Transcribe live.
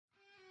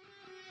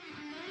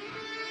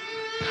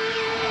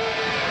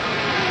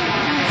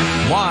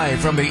Live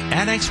from the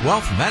Annex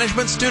Wealth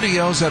Management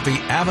Studios at the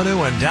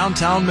Avenue in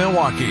downtown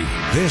Milwaukee,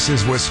 this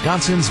is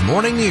Wisconsin's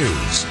Morning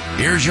News.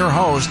 Here's your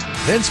host,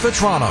 Vince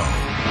Vitrano.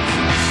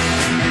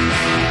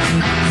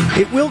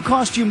 It will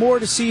cost you more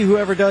to see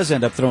whoever does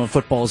end up throwing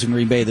footballs in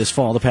Green Bay this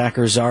fall. The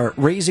Packers are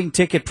raising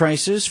ticket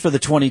prices for the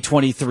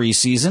 2023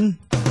 season.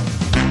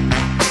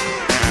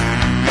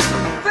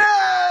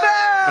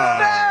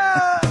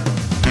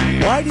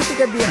 Why do you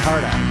think I'm being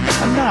hard on?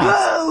 I'm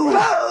not.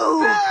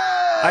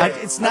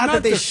 It's not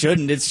that they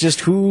shouldn't. It's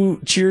just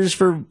who cheers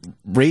for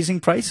raising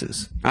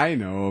prices. I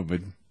know, but...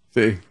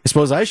 I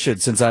suppose I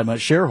should, since I'm a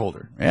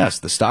shareholder. Yes,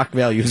 the stock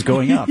value is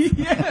going up.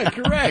 Yeah,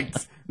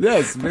 correct.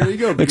 Yes, there you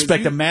go.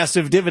 Expect a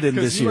massive dividend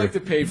this year. You like to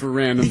pay for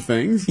random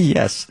things.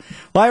 Yes.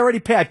 Well, I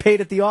already pay. I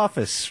paid at the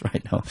office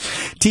right now.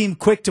 Team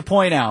quick to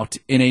point out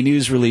in a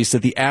news release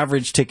that the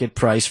average ticket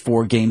price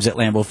for games at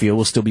Lambeau Field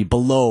will still be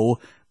below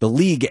the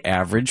league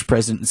average.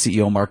 President and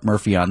CEO Mark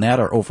Murphy on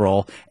that. Our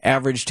overall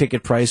average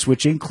ticket price,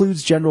 which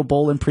includes general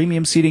bowl and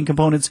premium seating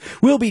components,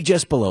 will be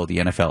just below the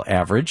NFL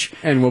average.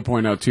 And we'll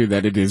point out, too,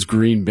 that it is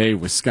Green Bay,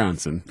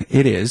 Wisconsin.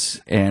 It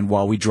is. And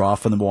while we draw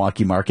from the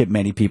Milwaukee market,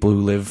 many people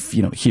who live,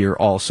 here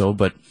also,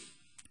 but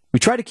we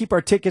try to keep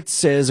our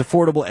tickets as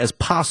affordable as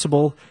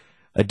possible.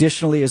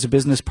 Additionally, as a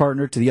business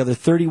partner to the other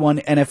 31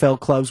 NFL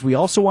clubs, we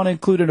also want to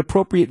include an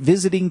appropriate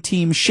visiting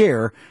team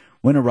share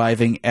when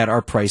arriving at our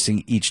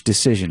pricing each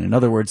decision. In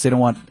other words, they don't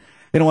want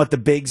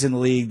the bigs in the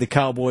league, the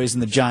Cowboys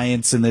and the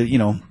Giants and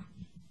the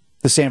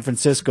San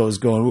Franciscos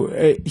going,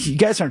 hey, you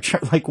guys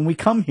aren't like when we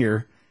come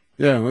here.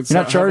 Yeah, you're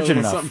not charging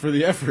enough. Something for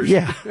the effort.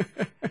 Yeah,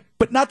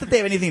 but not that they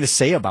have anything to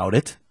say about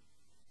it.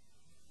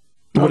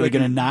 What, are they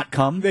going to not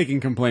come? They can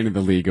complain to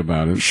the league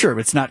about it. Sure,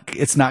 but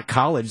it's not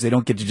college. They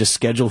don't get to just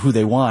schedule who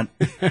they want.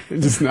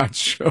 Just not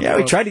show Yeah,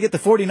 we tried to get the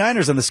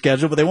 49ers on the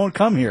schedule, but they won't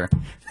come here.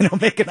 They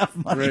don't make enough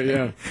money. Right,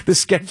 yeah. The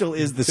schedule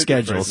is the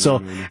schedule.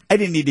 So I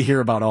didn't need to hear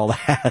about all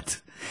that.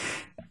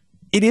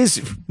 It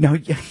is. No,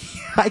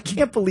 I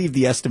can't believe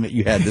the estimate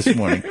you had this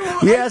morning.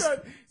 Yes.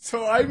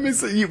 So I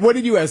miss. What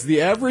did you ask?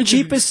 The average?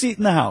 Cheapest seat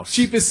in the house.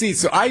 Cheapest seat.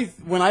 So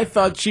when I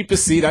thought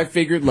cheapest seat, I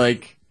figured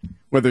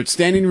whether it's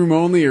standing room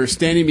only or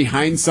standing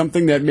behind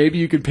something that maybe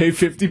you could pay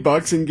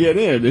 $50 and get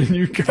in, and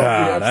you got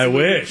God, I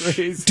wish.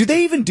 Crazy. Do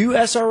they even do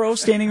SRO,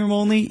 standing room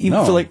only,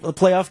 even for the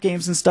playoff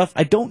games and stuff?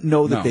 I don't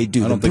know that they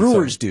do. The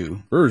Brewers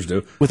do. Brewers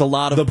do. With a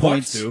lot of the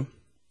points. Bucks do.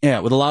 Yeah,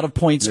 with a lot of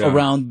points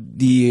around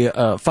the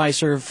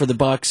Fiserv for the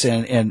Bucks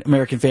and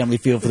American Family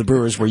Field for the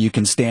Brewers, where you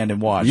can stand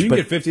and watch. You can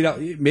get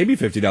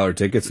 $50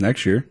 tickets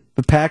next year.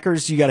 The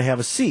Packers, you got to have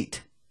a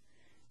seat.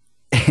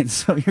 And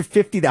so your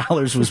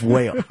 $50 was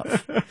way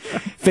off.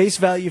 Face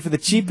value for the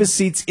cheapest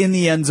seats in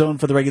the end zone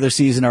for the regular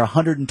season are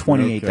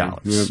 $128. Okay.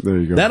 Yep, there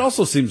you go. That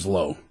also seems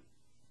low.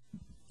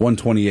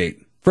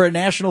 $128. For a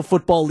National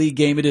Football League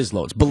game, it is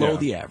low. It's below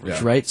the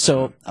average, right?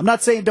 So I'm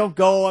not saying don't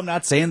go. I'm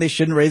not saying they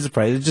shouldn't raise the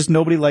price. It's just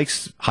nobody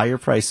likes higher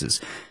prices.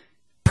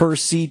 Per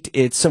seat,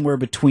 it's somewhere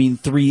between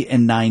 $3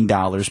 and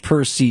 $9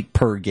 per seat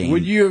per game.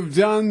 Would you have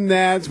done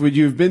that? Would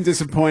you have been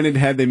disappointed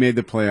had they made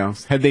the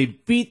playoffs? Had they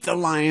beat the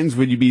Lions,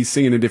 would you be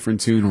singing a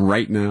different tune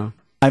right now?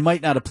 I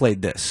might not have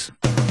played this.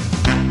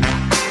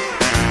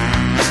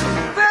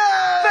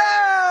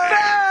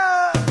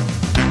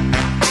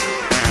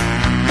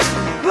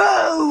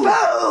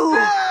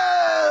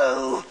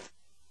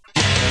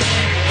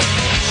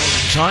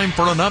 Time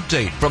for an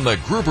update from the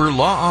Gruber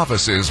Law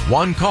Office's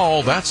One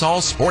Call, That's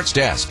All Sports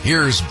Desk.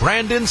 Here's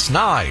Brandon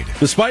Snide.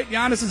 Despite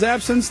Giannis's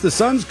absence, the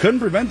Suns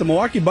couldn't prevent the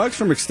Milwaukee Bucks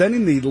from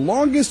extending the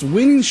longest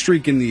winning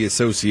streak in the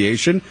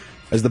association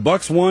as the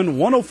Bucks won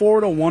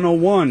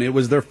 104-101. It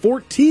was their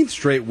 14th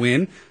straight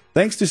win,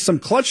 thanks to some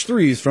clutch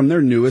threes from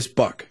their newest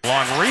Buck.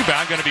 Long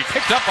rebound, going to be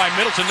picked up by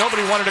Middleton.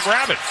 Nobody wanted to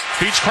grab it.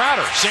 Beats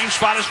Crowder. Same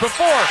spot as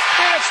before.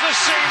 And it's the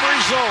same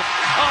result.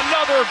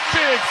 Another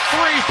big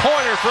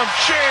three-pointer from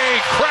Jay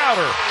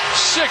Crowder.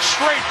 6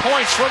 straight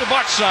points for the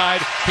Bucks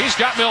side. He's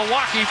got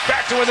Milwaukee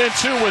back to within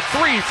 2 with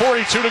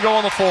 3:42 to go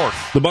in the fourth.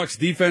 The Bucks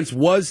defense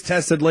was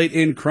tested late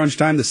in crunch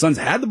time. The Suns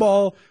had the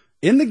ball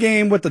in the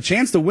game with the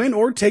chance to win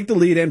or take the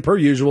lead, and per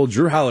usual,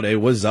 Drew Holiday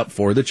was up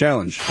for the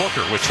challenge.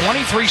 Booker with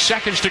 23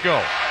 seconds to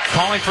go,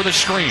 calling for the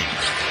screen.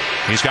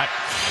 He's got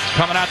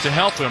coming out to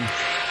help him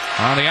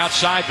on the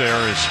outside.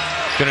 There is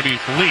going to be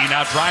Lee.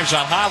 Now drives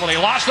on Holiday.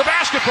 Lost the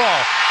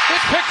basketball.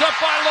 It's picked up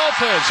by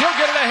Lopez. He'll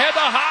get it ahead to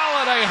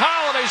Holiday.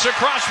 Holiday's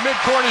across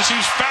midcourt as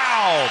he's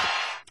fouled.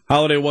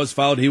 Holiday was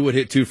fouled. He would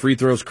hit 2 free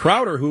throws.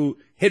 Crowder, who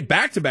hit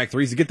back-to-back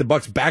threes to get the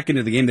Bucks back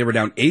into the game. They were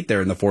down 8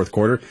 there in the fourth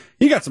quarter.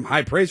 He got some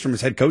high praise from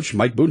his head coach,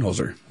 Mike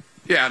Budenholzer.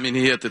 Yeah, I mean,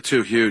 he hit the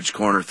 2 huge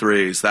corner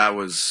threes. That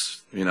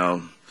was, you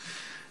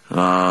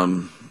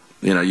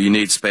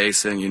need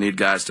spacing. You need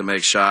guys to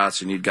make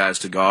shots. You need guys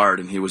to guard,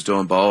 and he was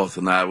doing both,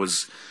 and that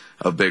was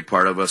a big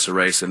part of us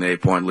erasing the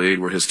 8-point lead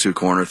were his 2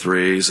 corner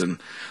threes. And,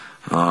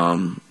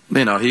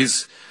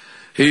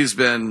 he's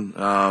been,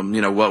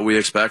 what we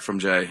expect from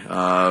Jay,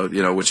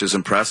 which is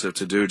impressive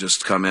to do,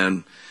 just come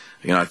in.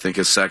 I think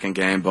his second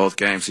game, both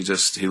games,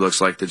 he looks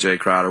like the Jay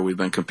Crowder we've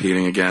been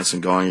competing against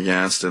and going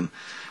against. And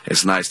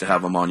it's nice to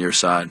have them on your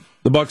side.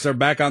 The Bucks are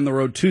back on the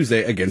road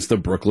Tuesday against the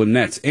Brooklyn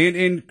Nets. And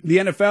in the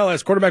NFL,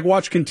 as quarterback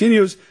watch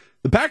continues,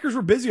 the Packers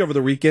were busy over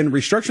the weekend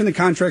restructuring the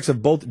contracts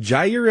of both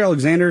Jair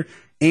Alexander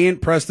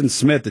and Preston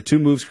Smith. The two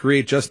moves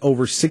create just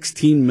over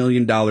 $16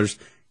 million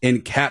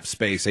in cap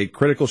space, a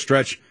critical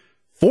stretch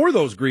for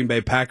those Green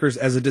Bay Packers,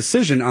 as a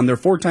decision on their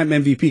four-time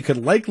MVP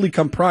could likely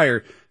come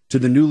prior to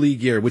the new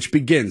league year, which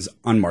begins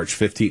on March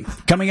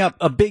 15th. Coming up,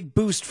 a big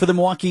boost for the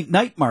Milwaukee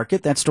night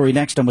market. That story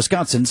next on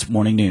Wisconsin's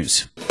Morning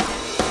News.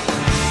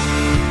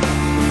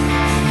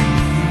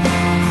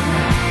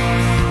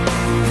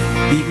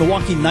 The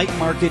Milwaukee night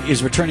market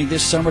is returning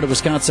this summer to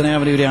Wisconsin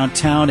Avenue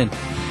downtown, and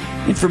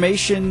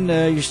information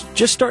you're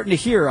just starting to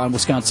hear on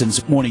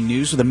Wisconsin's Morning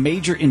News with a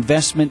major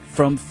investment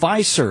from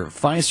Fiserv.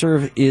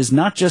 Fiserv is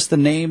not just the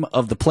name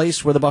of the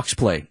place where the Bucks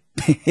play.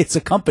 It's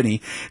a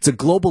company. It's a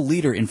global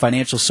leader in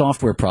financial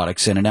software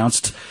products, and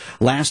announced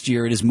last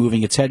year it is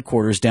moving its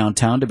headquarters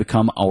downtown to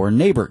become our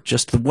neighbor,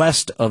 just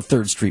west of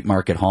 3rd Street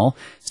Market Hall.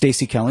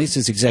 Stacie Callies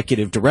is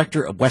Executive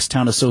Director of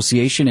Westtown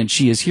Association, and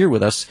she is here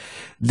with us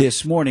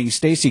this morning.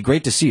 Stacie,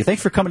 great to see you.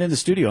 Thanks for coming in the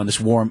studio on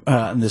this warm,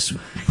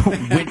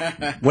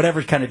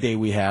 whatever kind of day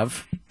we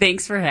have.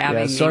 Thanks for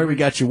having me. Sorry we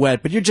got you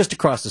wet, but you're just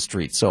across the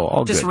street, so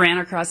all just good. Ran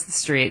across the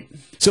street.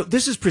 So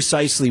this is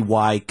precisely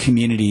why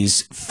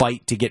communities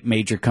fight to get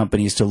major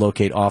companies to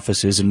locate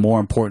offices, and more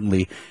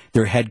importantly,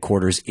 their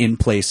headquarters in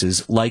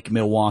places like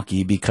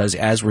Milwaukee, because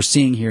as we're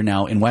seeing here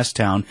now in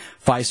Westtown,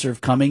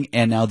 Fiserv coming,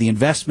 and now the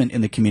investment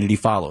in the community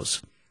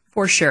follows.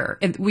 For sure.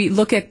 We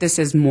look at this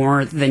as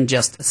more than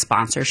just a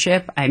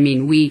sponsorship. I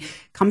mean,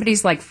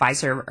 companies like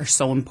Fiserv are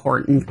so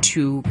important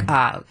to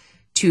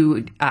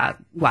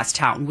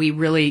Westtown. We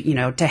really,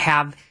 to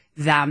have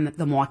them,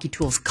 the Milwaukee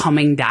Tools,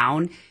 coming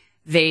down,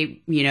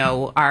 they,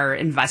 are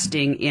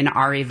investing in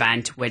our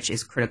event, which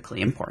is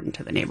critically important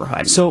to the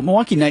neighborhood. So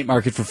Milwaukee Night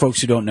Market, for folks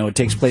who don't know, it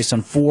takes place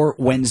on 4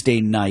 Wednesday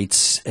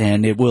nights,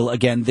 and it will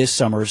again this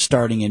summer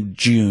starting in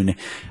June.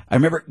 I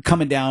remember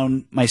coming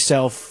down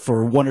myself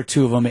for one or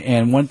two of them,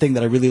 and one thing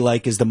that I really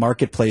like is the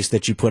marketplace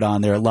that you put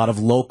on there. A lot of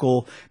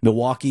local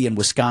Milwaukee and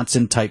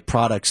Wisconsin type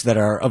products that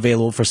are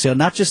available for sale,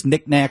 not just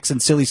knickknacks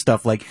and silly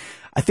stuff. Like,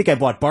 I think I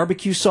bought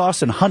barbecue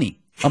sauce and honey,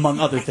 among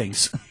other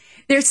things.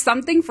 There's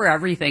something for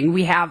everything.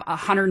 We have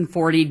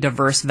 140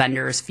 diverse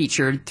vendors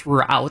featured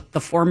throughout the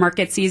 4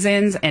 market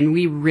seasons, and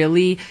we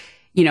really,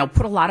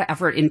 put a lot of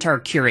effort into our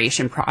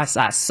curation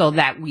process so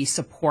that we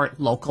support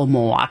local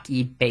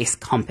Milwaukee-based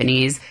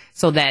companies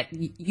so that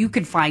you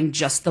could find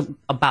just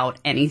about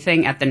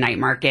anything at the night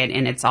market,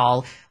 and it's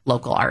all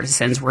local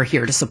artisans. We're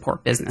here to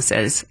support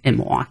businesses in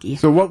Milwaukee.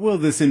 So what will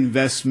this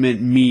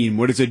investment mean?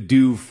 What does it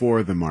do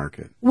for the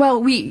market?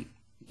 Well, we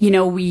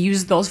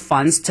use those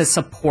funds to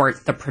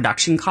support the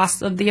production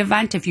costs of the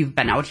event. If you've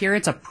been out here,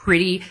 it's a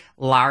pretty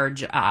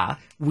large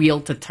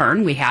wheel to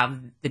turn. We have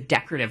the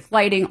decorative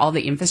lighting, all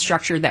the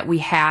infrastructure that we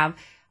have.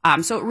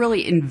 So it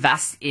really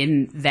invests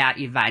in that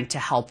event to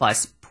help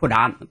us put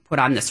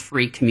on this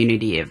free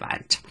community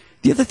event.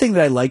 The other thing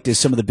that I liked is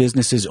some of the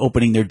businesses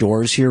opening their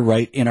doors here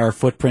right in our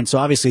footprint. So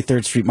obviously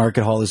 3rd Street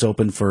Market Hall is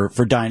open for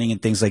dining and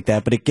things like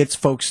that, but it gets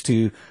folks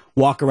to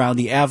walk around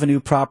the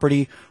Avenue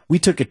property. We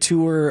took a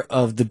tour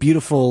of the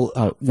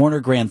beautiful Warner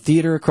Grand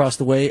Theater across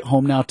the way,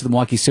 home now to the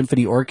Milwaukee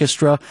Symphony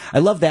Orchestra. I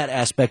love that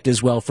aspect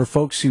as well for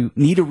folks who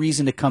need a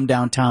reason to come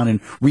downtown and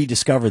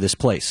rediscover this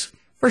place.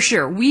 For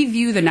sure. We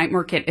view the night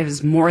market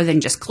as more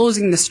than just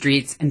closing the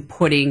streets and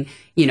putting,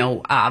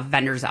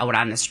 vendors out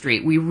on the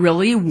street. We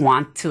really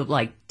want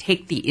to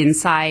take the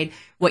inside,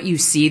 what you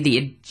see, the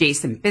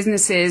adjacent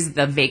businesses,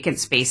 the vacant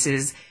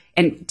spaces,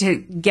 and to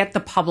get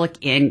the public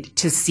in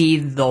to see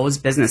those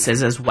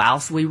businesses as well.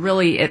 So it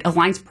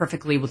aligns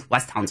perfectly with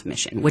Westtown's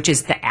mission, which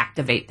is to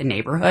activate the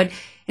neighborhood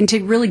and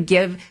to really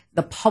give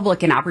the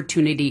public an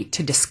opportunity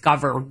to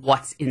discover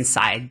what's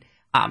inside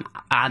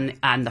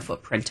on the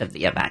footprint of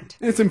the event.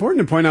 It's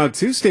important to point out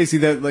too, Stacie,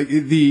 that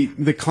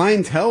the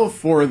clientele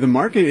for the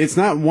market, it's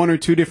not one or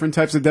two different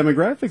types of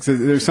demographics.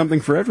 There's something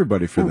for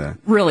everybody for that.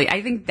 Really,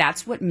 I think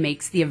that's what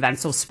makes the event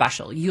so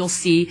special. You'll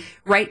see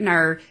right in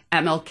our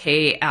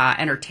MLK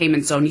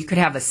entertainment zone, you could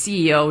have a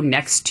CEO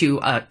next to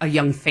a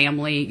young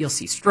family. You'll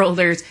see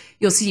strollers.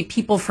 You'll see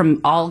people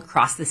from all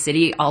across the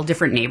city, all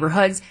different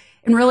neighborhoods.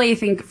 And really, I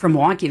think for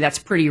Milwaukee, that's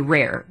pretty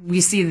rare. We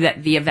see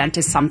that the event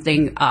is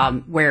something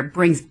where it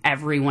brings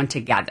everyone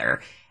together.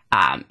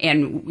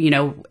 And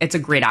it's a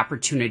great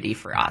opportunity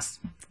for us.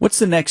 What's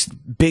the next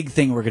big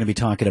thing we're going to be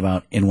talking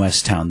about in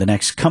Westtown? The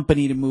next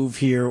company to move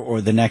here,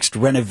 or the next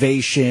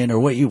renovation,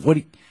 or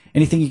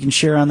anything you can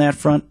share on that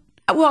front?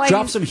 Well,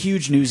 Drop some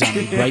huge news on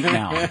me right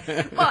now.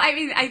 Well,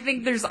 I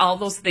think there's all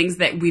those things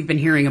that we've been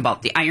hearing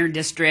about. The Iron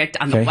District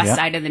on the west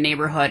side of the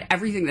neighborhood,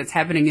 everything that's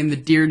happening in the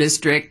Deer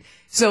District.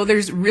 So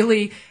there's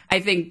really,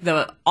 I think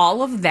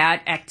all of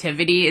that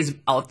activity is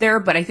out there,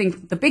 but I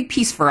think the big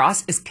piece for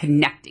us is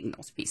connecting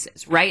those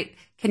pieces, right?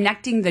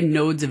 Connecting the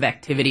nodes of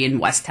activity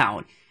in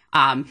Westtown.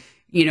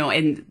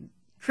 And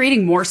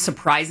creating more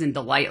surprise and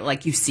delight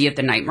like you see at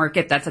the night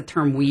market. That's a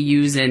term we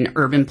use in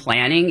urban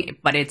planning,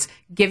 but it's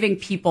giving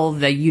people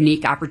the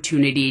unique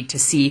opportunity to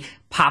see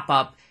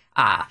pop-up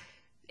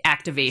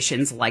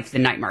activations like the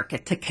night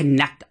market to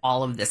connect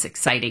all of this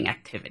exciting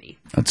activity.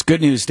 That's good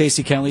news.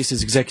 Stacie Callies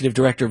is Executive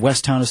Director of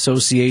Westtown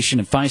Association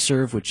and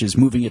Fiserv, which is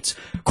moving its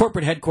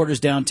corporate headquarters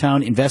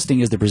downtown, investing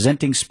as the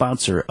presenting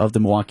sponsor of the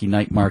Milwaukee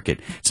Night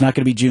Market. It's not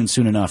going to be June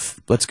soon enough.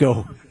 Let's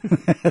go.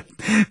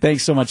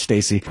 Thanks so much,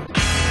 Stacie.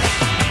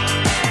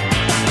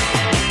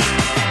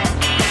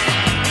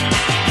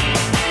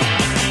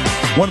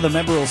 One of the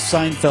memorable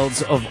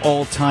Seinfelds of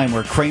all time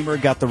where Kramer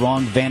got the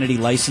wrong vanity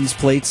license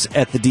plates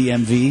at the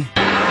DMV.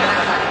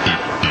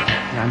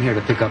 I'm here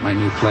to pick up my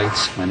new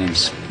plates. My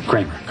name's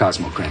Kramer,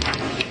 Cosmo Kramer.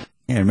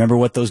 Yeah, remember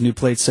what those new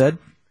plates said?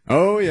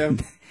 Oh, yeah.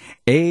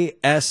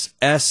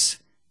 ASSMAN.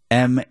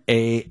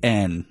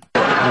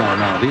 Oh,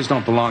 no, these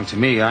don't belong to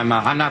me. I'm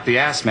not the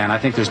ass man. I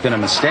think there's been a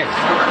mistake.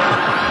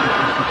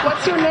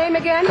 What's your name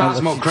again?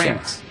 Cosmo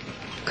Kramer.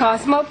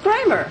 Cosmo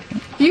Kramer.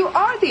 You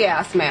are the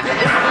ass man.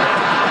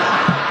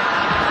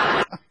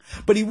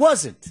 But he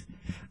wasn't.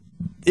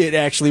 It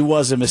actually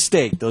was a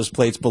mistake. Those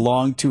plates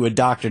belonged to a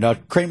doctor. Now,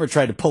 Kramer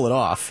tried to pull it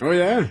off. Oh,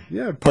 yeah.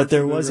 Yeah. But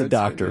there was a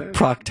doctor,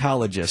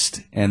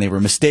 proctologist, and they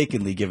were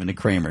mistakenly given to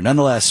Kramer.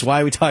 Nonetheless,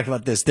 why are we talking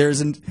about this?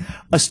 There's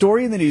a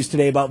story in the news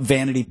today about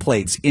vanity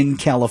plates in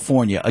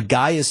California. A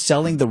guy is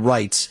selling the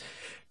rights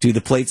to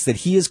the plates that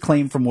he has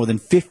claimed for more than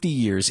 50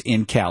 years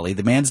in Cali.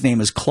 The man's name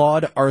is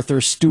Claude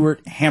Arthur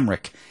Stewart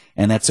Hamrick,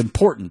 and that's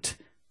important.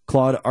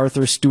 Claude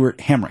Arthur Stewart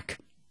Hamrick.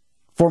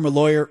 Former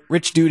lawyer,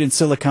 rich dude in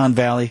Silicon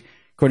Valley.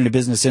 According to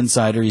Business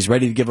Insider, he's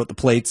ready to give up the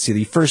plates.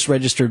 He first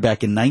registered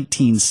back in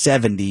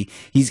 1970.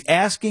 He's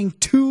asking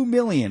 $2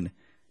 million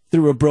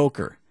through a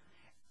broker.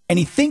 And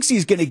he thinks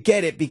he's going to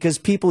get it because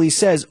people, he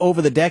says,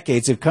 over the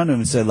decades have come to him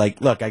and said,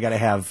 like, look, I got to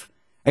have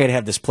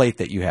this plate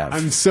that you have.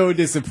 I'm so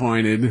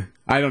disappointed.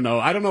 I don't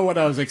know what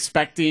I was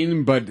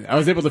expecting, but I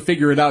was able to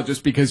figure it out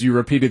just because you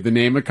repeated the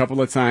name a couple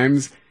of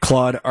times.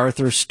 Claude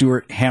Arthur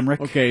Stewart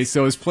Hamrick. Okay,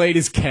 so his plate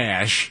is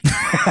cash.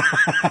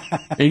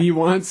 And he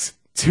wants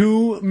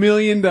 $2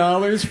 million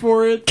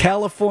for it?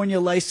 California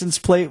license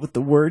plate with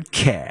the word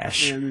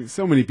cash. Man,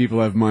 so many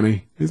people have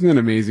money. Isn't that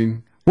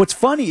amazing? What's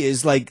funny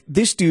is, like,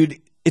 this dude,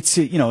 it's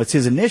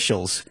his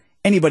initials.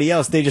 Anybody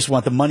else, they just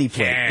want the money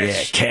plate.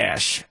 Cash. Yeah,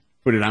 cash.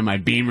 Put it on my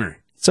Beamer.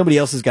 Somebody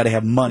else has got to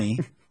have money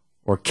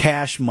or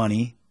cash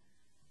money.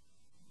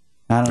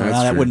 I don't know.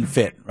 That wouldn't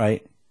fit,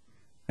 right?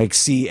 Like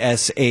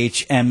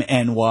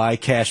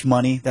CSHMNY, cash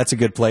money. That's a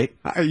good plate.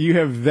 You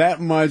have that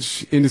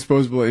much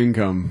indisposable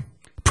income.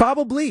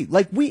 Probably.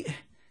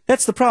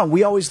 That's the problem.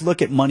 We always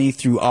look at money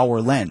through our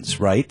lens,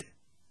 right?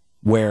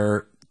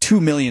 Where $2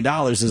 million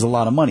is a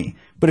lot of money.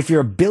 But if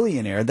you're a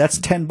billionaire, that's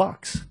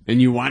 $10.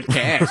 And you want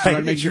cash. Right. You want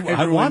to make sure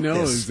everyone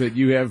knows that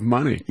you have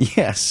money.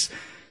 Yes.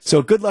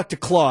 So good luck to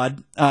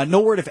Claude. No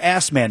word if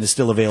Ass Man is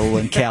still available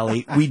in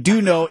Cali. We do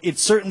know it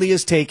certainly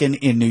is taken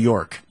in New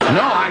York.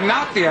 No, I'm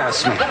not the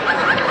ass man.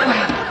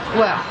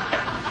 Well,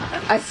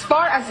 as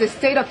far as the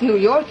state of New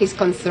York is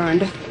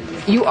concerned,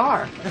 you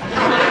are.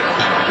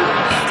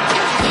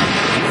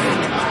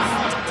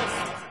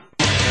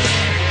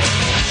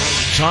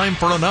 Time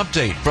for an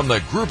update from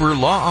the Gruber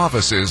Law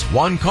Office's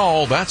One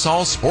Call, That's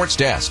All Sports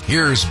Desk.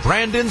 Here's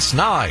Brandon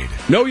Snide.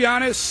 No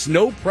Giannis,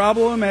 no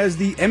problem, as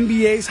the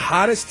NBA's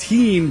hottest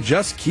team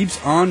just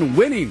keeps on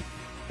winning,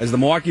 as the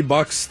Milwaukee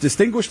Bucks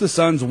distinguish the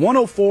Suns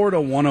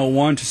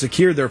 104-101 to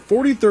secure their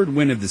 43rd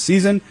win of the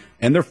season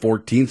and their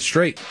 14th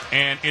straight.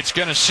 And it's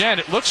going to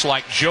send, it looks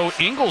like, Joe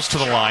Ingles to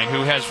the line,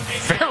 who has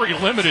very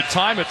limited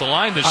time at the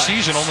line this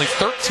season, only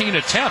 13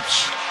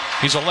 attempts.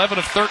 He's 11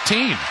 of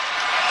 13.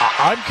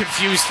 I'm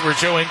confused where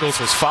Joe Ingles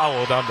was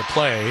fouled on the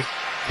play.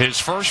 His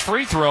first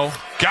free throw,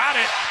 got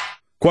it.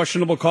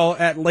 Questionable call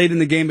at late in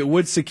the game. It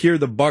would secure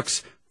the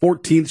Bucks'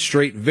 14th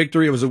straight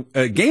victory. It was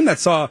a game that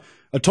saw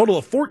a total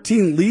of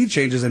 14 lead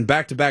changes and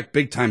back-to-back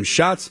big-time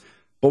shots.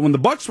 But when the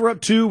Bucks were up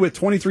 2 with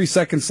 23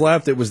 seconds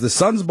left, it was the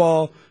Suns'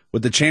 ball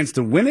with the chance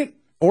to win it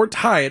or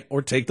tie it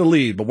or take the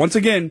lead. But once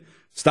again,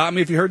 stop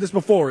me if you heard this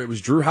before, it was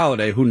Drew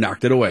Holiday who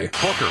knocked it away.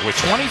 Booker with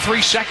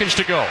 23 seconds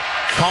to go,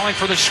 calling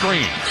for the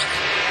screen.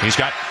 He's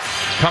got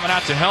coming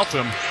out to help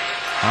him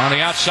on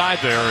the outside.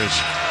 There is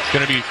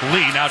going to be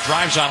Lee. Now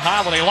drives on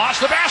Holiday.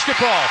 Lost the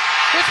basketball.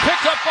 It's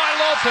picked up by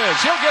Lopez.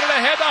 He'll get it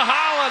ahead to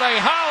Holiday.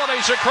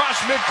 Holiday's across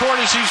midcourt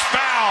as he's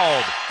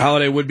fouled.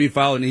 Holiday would be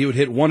fouled, and he would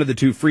hit one of the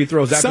two free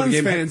throws after Suns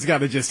the game. Fans got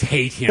to just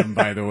hate him,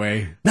 by the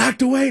way.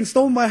 Knocked away and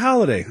stolen by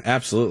Holiday.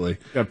 Absolutely.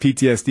 Got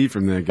PTSD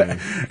from that guy.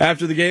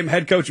 After the game,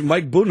 head coach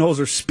Mike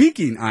Budenholzer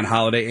speaking on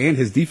Holiday and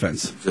his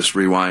defense. Just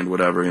rewind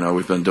whatever.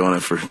 We've been doing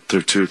it for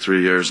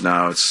 2-3 years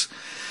now.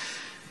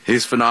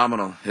 He's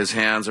phenomenal. His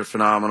hands are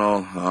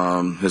phenomenal.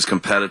 His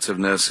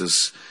competitiveness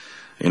is,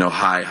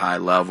 high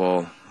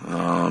level.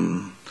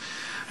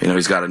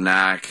 He's got a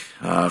knack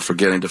for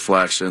getting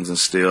deflections and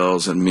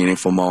steals and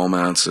meaningful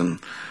moments,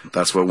 and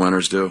that's what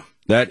winners do.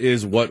 That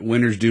is what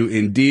winners do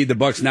indeed. The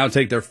Bucks now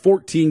take their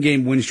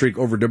 14-game win streak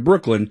over to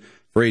Brooklyn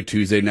for a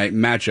Tuesday night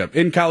matchup.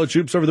 In college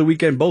hoops over the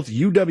weekend, both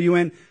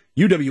UWM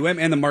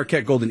and the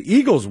Marquette Golden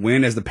Eagles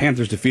win as the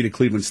Panthers defeated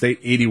Cleveland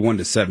State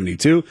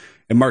 81-72,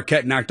 and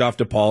Marquette knocked off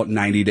DePaul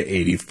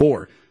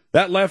 90-84.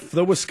 That left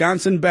the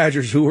Wisconsin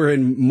Badgers, who were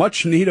in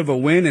much need of a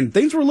win, and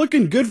things were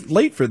looking good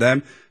late for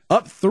them.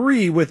 Up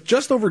 3 with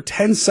just over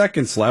 10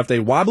 seconds left, a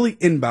wobbly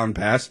inbound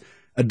pass,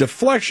 a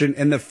deflection,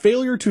 and the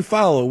failure to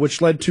follow,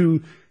 which led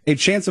to a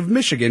chance of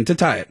Michigan to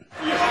tie it.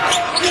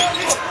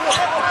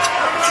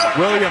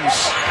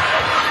 Williams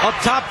up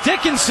top,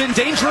 Dickinson,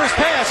 dangerous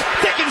pass.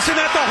 Dickinson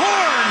at the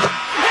horn.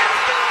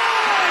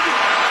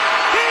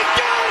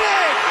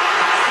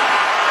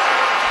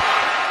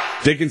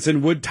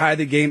 Dickinson would tie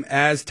the game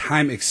as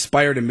time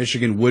expired and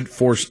Michigan would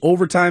force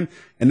overtime,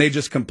 and they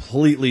just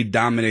completely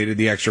dominated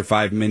the extra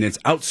 5 minutes,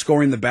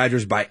 outscoring the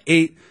Badgers by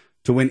 8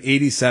 to win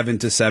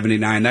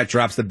 87-79. That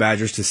drops the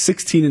Badgers to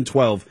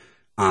 16-12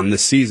 on the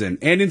season.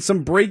 And in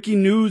some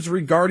breaking news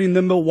regarding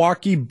the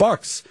Milwaukee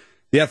Bucks,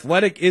 The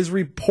Athletic is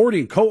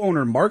reporting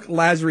co-owner Mark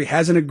Lazary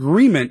has an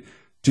agreement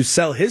to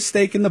sell his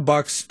stake in the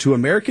Bucks to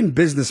American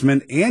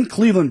businessman and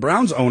Cleveland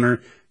Browns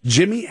owner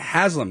Jimmy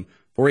Haslam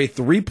for a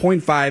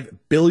 $3.5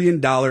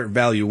 billion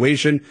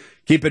valuation.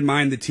 Keep in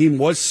mind the team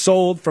was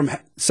sold from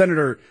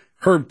Senator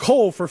Herb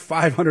Kohl for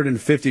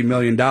 $550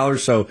 million,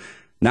 so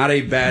not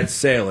a bad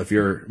sale if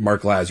you're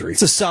Mark Lazary.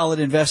 It's a solid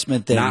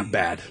investment then. Not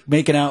bad.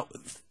 Making out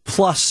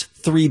plus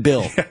 $3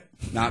 billion.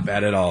 Not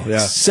bad at all, yeah.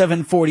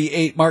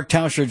 7:48. Mark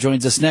Tauscher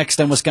joins us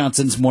next on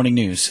Wisconsin's Morning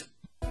News.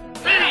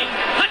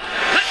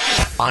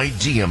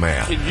 Idea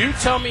Man. Can you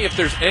tell me if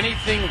there's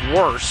anything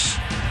worse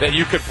that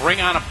you could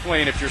bring on a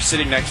plane if you're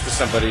sitting next to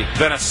somebody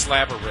than a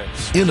slab of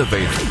ribs?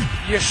 Innovator.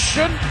 You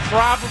shouldn't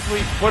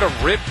probably put a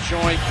rib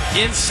joint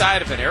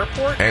inside of an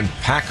airport. And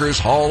Packers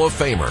Hall of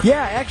Famer.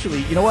 Yeah,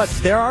 actually, you know what?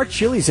 There are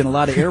Chili's in a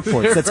lot of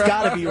airports. That's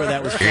got to be where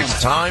that was from.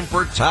 It's time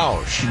for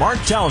Tausch. Mark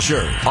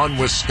Tauscher on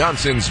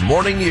Wisconsin's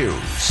Morning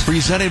News.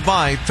 Presented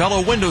by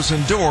Fellow Windows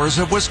and Doors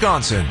of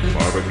Wisconsin.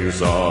 Barbecue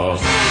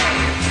sauce.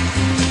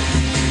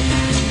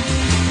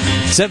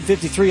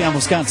 7:53 on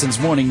Wisconsin's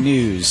Morning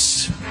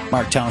News.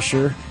 Mark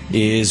Tauscher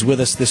is with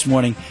us this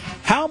morning.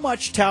 How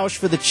much, Tausch,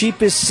 for the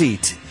cheapest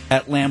seat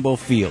at Lambeau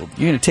Field?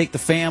 You're going to take the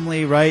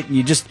family, right? And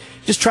you're just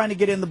trying to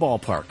get in the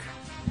ballpark.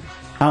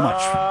 How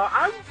much?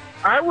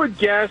 I would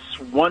guess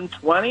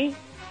 120.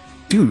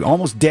 Dude,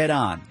 almost dead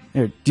on.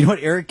 Here, do you know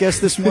what Eric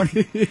guessed this morning?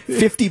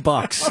 $50.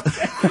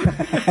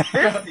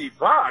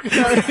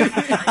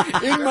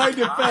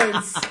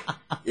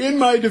 $50. In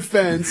my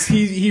defense,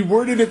 he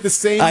worded it the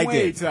same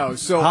way, Tao.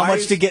 So how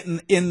much to get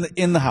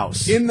in the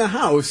house? In the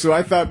house. So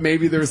I thought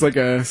maybe there's like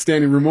a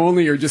standing room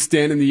only, or just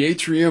stand in the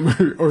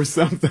atrium, or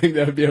something.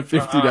 That would be a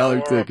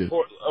 $50 ticket,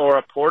 or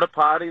a porta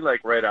potty,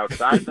 like right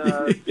outside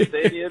the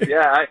stadium.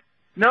 Yeah.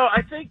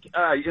 I think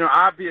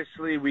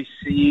obviously we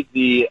see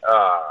the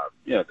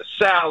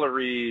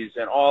salaries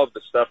and all of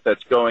the stuff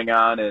that's going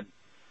on and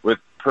with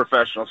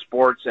professional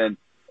sports, and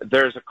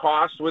there's a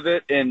cost with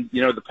it. And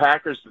the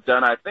Packers have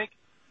done, I think,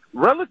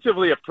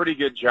 relatively a pretty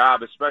good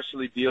job,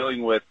 especially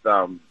dealing with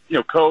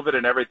COVID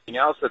and everything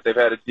else that they've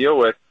had to deal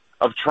with,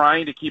 of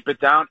trying to keep it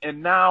down.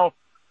 And now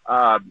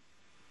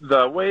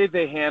the way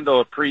they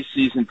handle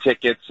preseason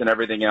tickets and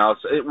everything else,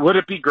 would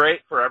it be great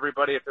for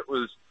everybody if it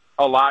was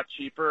a lot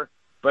cheaper?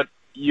 But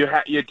you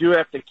do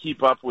have to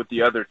keep up with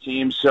the other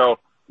teams. So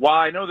while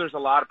I know there's a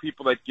lot of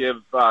people that give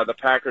the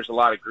Packers a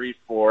lot of grief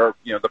for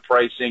the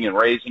pricing and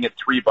raising it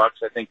 $3,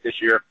 I think, this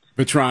year.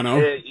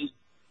 Vetrano.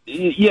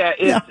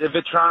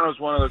 Vetrano's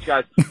one of those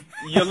guys.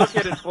 You look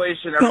at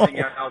inflation and everything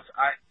else.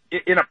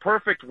 In a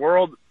perfect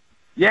world,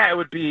 it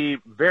would be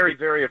very,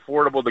 very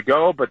affordable to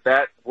go, but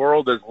that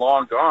world is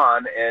long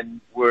gone. And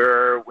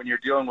when you're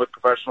dealing with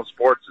professional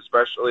sports,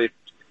 especially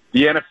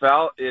the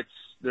NFL,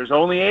 there's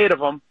only 8 of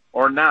them,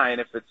 or 9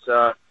 if it's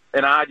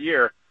an odd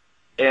year,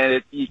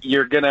 and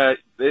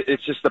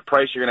it's just the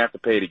price you're gonna have to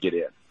pay to get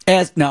in.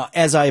 As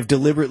I've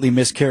deliberately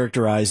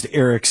mischaracterized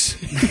Eric's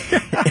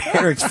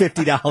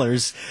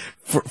 $50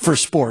 for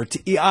sport,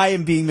 I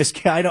am being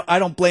I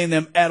don't blame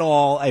them at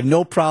all. I have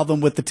no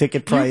problem with the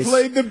ticket price. You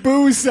played the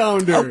boo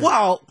sounder.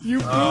 Wow, you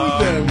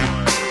booed them.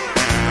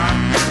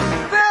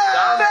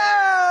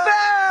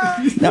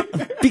 Now,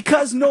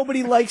 because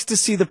nobody likes to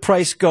see the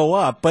price go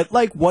up, but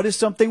what is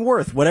something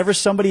worth? Whatever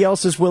somebody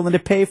else is willing to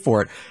pay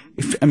for it.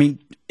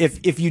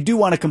 If you do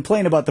want to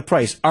complain about the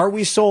price, are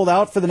we sold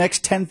out for the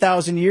next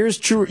 10,000 years?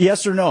 True,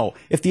 yes or no?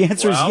 If the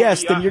answer is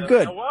yes, then you're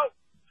good.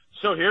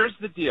 So here's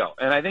the deal,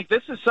 and I think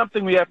this is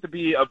something we have to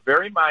be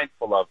very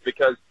mindful of,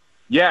 because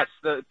yes,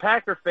 the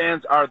Packer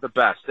fans are the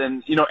best,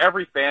 and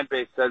every fan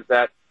base says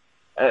that.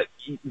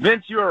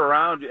 Vince, you were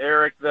around,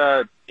 Eric,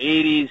 the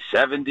 80s,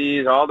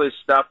 70s, all this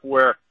stuff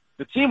where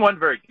the team wasn't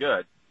very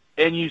good,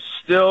 and you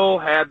still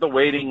had the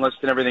waiting list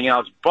and everything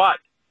else, but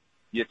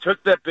you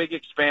took that big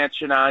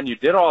expansion on, you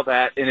did all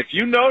that, and if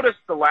you noticed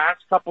the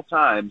last couple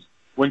times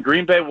when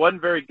Green Bay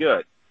wasn't very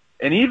good,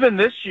 and even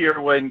this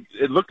year when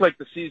it looked like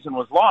the season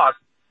was lost,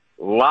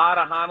 a lot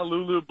of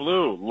Honolulu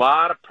blue, a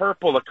lot of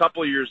purple a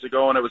couple of years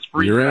ago, and it was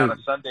freezing on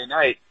a Sunday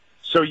night.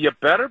 So you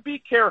better be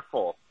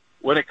careful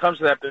when it comes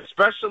to that,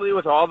 especially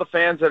with all the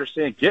fans that are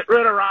saying, get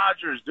rid of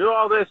Rodgers, do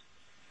all this.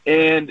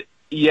 And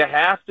you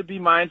have to be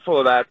mindful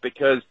of that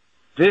because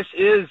this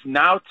is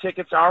now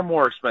tickets are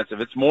more expensive.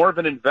 It's more of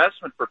an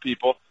investment for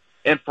people.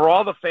 And for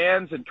all the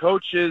fans and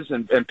coaches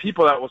and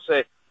people that will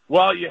say,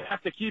 well, you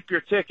have to keep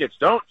your tickets.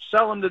 Don't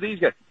sell them to these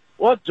guys.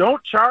 Well,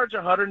 don't charge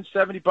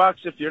 $170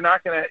 if you're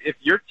not going to, if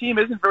your team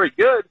isn't very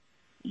good,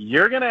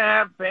 you're going to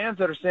have fans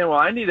that are saying, well,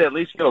 I need to at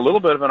least get a little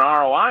bit of an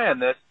ROI on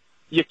this.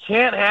 You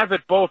can't have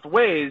it both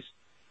ways.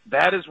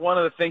 That is one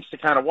of the things to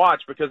kind of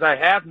watch because I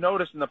have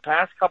noticed in the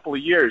past couple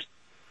of years,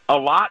 a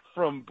lot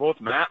from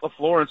both Matt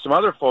LaFleur and some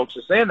other folks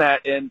are saying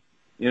that, and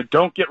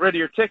don't get rid of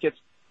your tickets.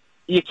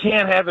 You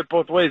can't have it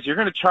both ways. You're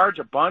going to charge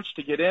a bunch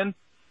to get in,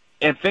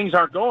 and things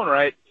aren't going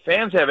right.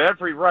 Fans have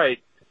every right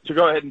to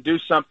go ahead and do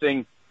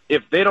something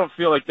if they don't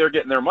feel like they're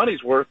getting their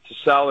money's worth to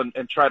sell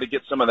and try to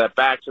get some of that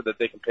back so that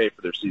they can pay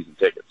for their season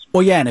tickets.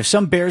 Well, yeah, and if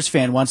some Bears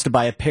fan wants to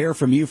buy a pair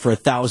from you for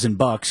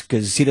 $1,000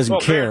 because he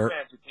doesn't care, Bears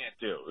fans you can't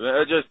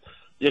do.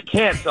 You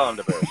can't sell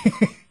them to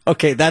Bears.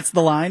 Okay, that's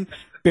the line.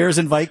 Bears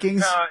and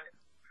Vikings.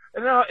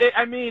 No,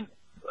 I mean,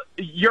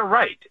 you're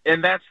right,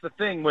 and that's the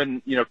thing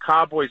when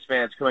Cowboys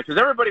fans come in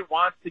because everybody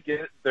wants to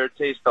get their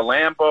taste of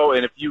Lambeau,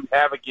 and if you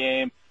have a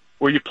game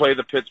where you play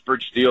the Pittsburgh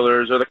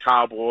Steelers or the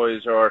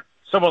Cowboys or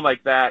someone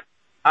like that,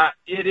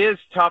 it is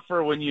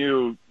tougher when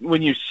you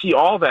see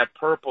all that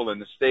purple in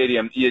the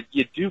stadium. You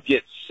do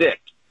get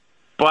sick,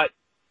 but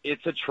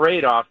it's a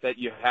trade-off that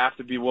you have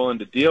to be willing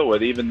to deal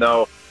with, even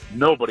though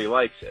nobody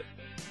likes it.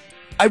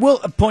 I will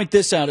point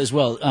this out as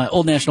well.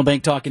 Old National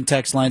Bank talking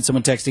text line,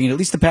 someone texting, at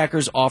least the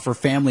Packers offer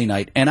family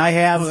night. And I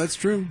have... Oh, that's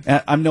true.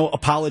 I'm no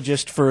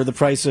apologist for the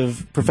price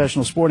of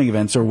professional sporting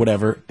events or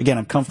whatever. Again,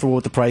 I'm comfortable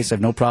with the price. I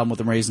have no problem with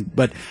them raising.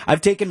 But I've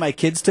taken my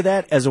kids to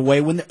that as a way,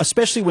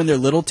 especially when they're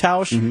little,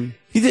 Tausch. Mm-hmm.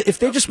 If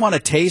they just want a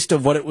taste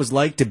of what it was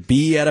like to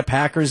be at a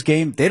Packers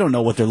game, they don't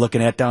know what they're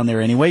looking at down there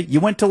anyway.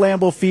 You went to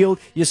Lambeau Field,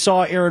 you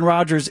saw Aaron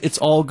Rodgers, it's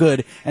all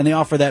good, and they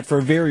offer that for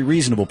a very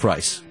reasonable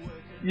price.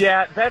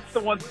 Yeah, that's the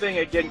one thing,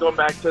 again, going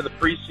back to the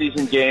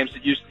preseason games,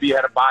 it used to be you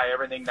had to buy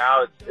everything.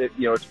 Now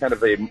it's kind of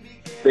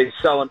they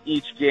sell them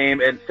each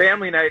game. And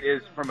family night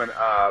is from an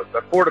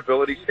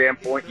affordability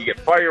standpoint. You get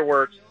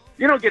fireworks.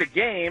 You don't get a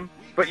game,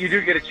 but you do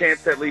get a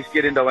chance to at least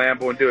get into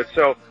Lambeau and do it.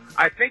 So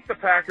I think the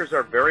Packers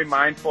are very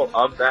mindful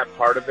of that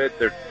part of it.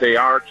 They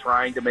are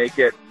trying to make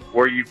it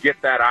where you get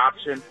that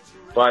option.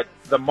 But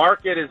the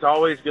market is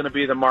always going to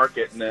be the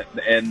market.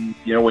 And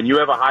when you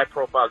have a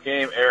high-profile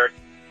game, Eric,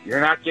 you're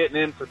not getting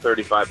in for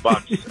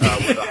 $35 with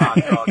a hot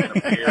dog and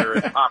a beer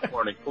and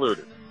popcorn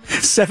included.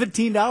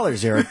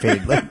 $17 Eric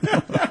paid.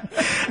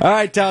 All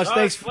right, Tausch,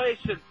 thanks.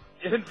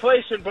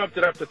 Inflation bumped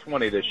it up to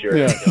 20 this year.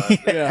 Yeah.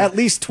 At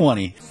least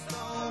 20.